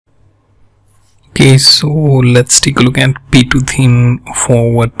Okay, so let's take a look at P2 theme for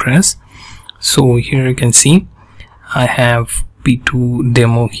WordPress. So here you can see I have P2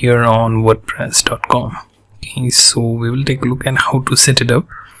 demo here on WordPress.com. Okay, so we will take a look at how to set it up.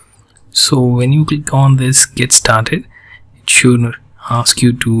 So when you click on this get started, it should ask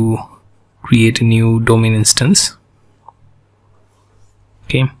you to create a new domain instance.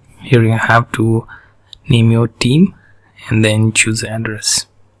 Okay, here you have to name your theme and then choose address.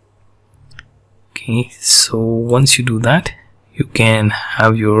 Okay, so once you do that, you can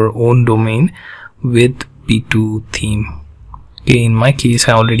have your own domain with P2 theme. Okay, in my case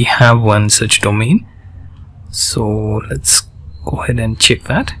I already have one such domain, so let's go ahead and check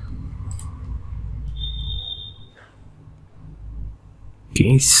that.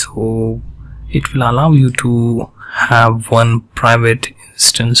 Okay, so it will allow you to have one private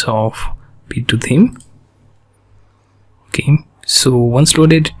instance of P2 theme. Okay, so once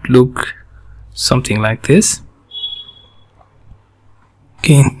loaded, it look something like this.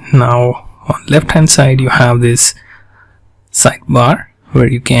 Okay, now on left hand side you have this sidebar where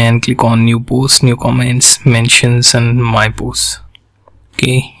you can click on new posts, new comments, mentions and my posts.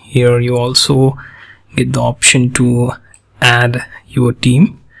 Okay, here you also get the option to add your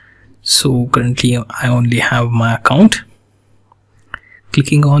team. So currently I only have my account.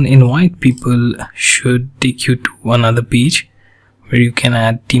 Clicking on invite people should take you to another page where you can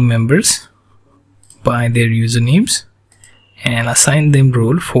add team members by their usernames and assign them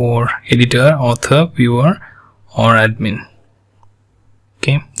role for editor, author, viewer or admin.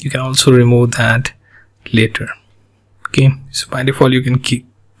 Okay, you can also remove that later. Okay, so by default you can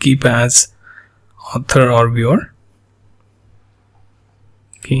keep as author or viewer.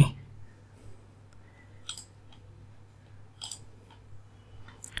 Okay,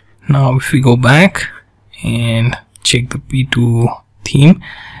 now if we go back and check the P2 theme,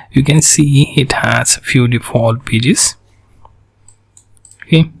 you can see it has a few default pages.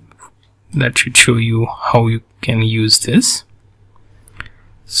 Okay, that should show you how you can use this.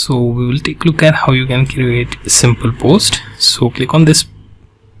 So we will take a look at how you can create a simple post. So click on this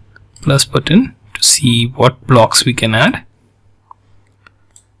plus button to see what blocks we can add.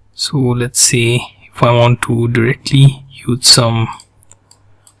 So let's say if I want to directly use some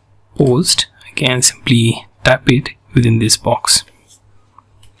post, I can simply type it within this box.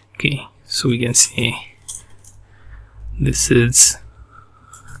 Okay, so we can say this is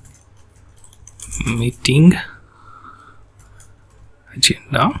meeting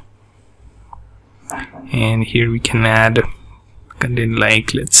agenda, and here we can add content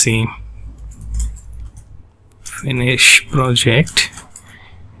like, let's say, finish project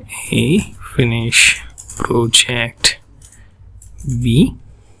A, finish project B,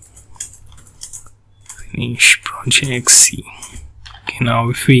 finish project C. Okay, now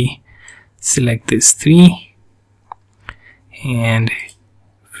if we select this 3 and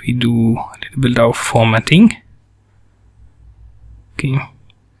if we do a little bit of formatting, okay,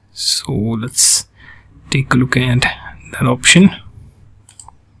 so let's take a look at that option.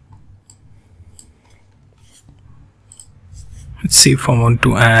 Let's see if I want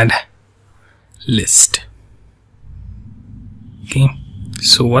to add list. Okay,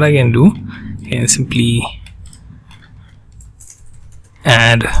 so what I can do, I can simply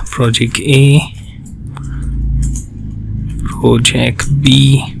add project A, project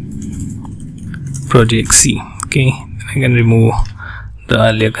B, project C. Okay, then I can remove the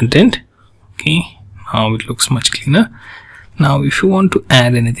earlier content. Okay, now it looks much cleaner. Now if you want to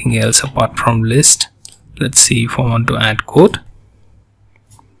add anything else apart from list, let's see if I want to add quote,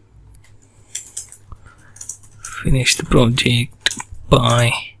 finish the project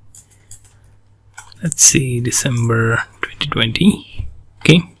by, let's say, December 2020.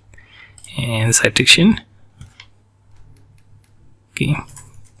 Okay, and citation, okay,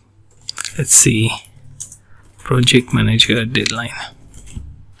 let's see, project manager deadline.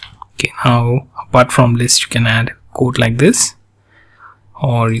 Okay, now apart from list you can add code like this,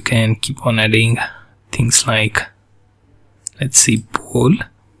 or you can keep on adding things like, let's see, poll,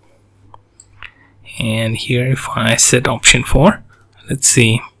 and here if I set option for, let's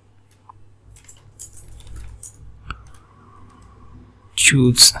see,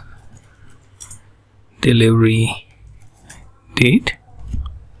 choose delivery date.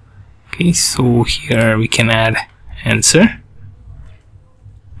 Okay, so here we can add answer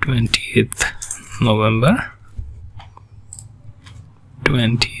 20th November,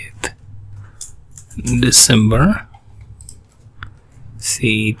 20th December,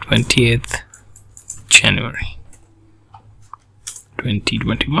 say 20th January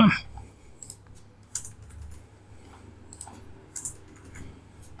 2021.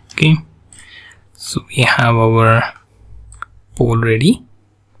 Okay, So we have our poll ready.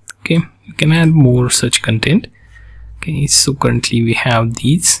 Okay, you can add more such content. Okay, so currently we have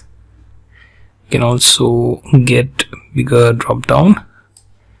these. You can also get bigger drop down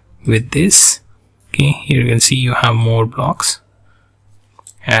with this. Okay, here you can see you have more blocks,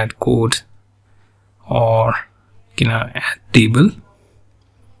 add code, or you can add table,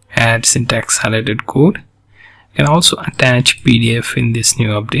 add syntax highlighted code. You can also attach PDF in this new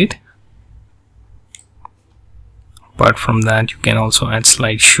update. Apart from that, you can also add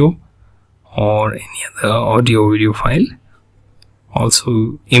slideshow or any other audio video file,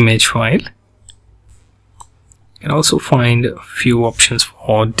 also image file. You can also find a few options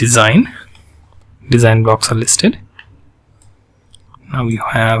for design blocks are listed. Now you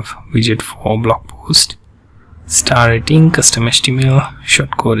have widget for blog post, star rating, custom HTML,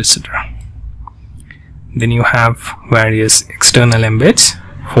 shortcode, etc. Then you have various external embeds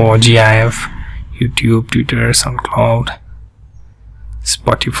for GIF, YouTube, Twitter, SoundCloud,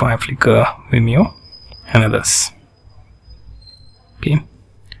 Spotify, Flickr, Vimeo, and others. Okay,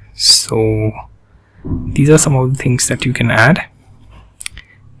 so these are some of the things that you can add,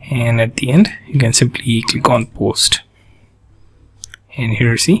 and at the end you can simply click on post, and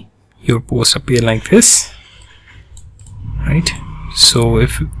here you see your post appear like this, right? So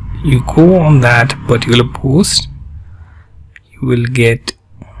if you go on that particular post, you will get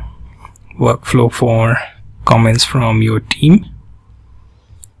workflow for comments from your team,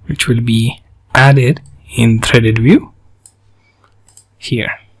 which will be added in threaded view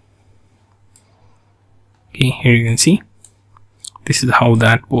here. Okay, here you can see this is how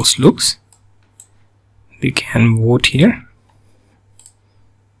that post looks. They can vote here,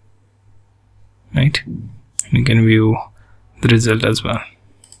 right? And you can view the result as well,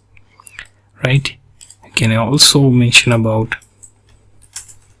 right? You can also mention about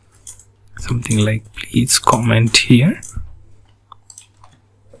something like please comment here,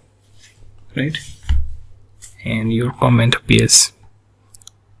 right? And your comment appears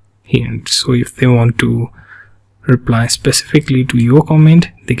here. So if they want to reply specifically to your comment,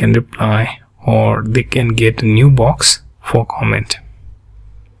 they can reply, or they can get a new box for comment.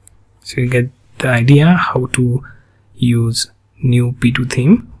 So you get the idea how to use new P2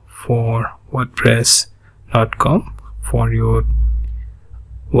 theme for WordPress.com for your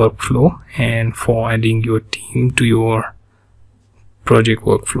workflow and for adding your team to your project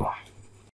workflow.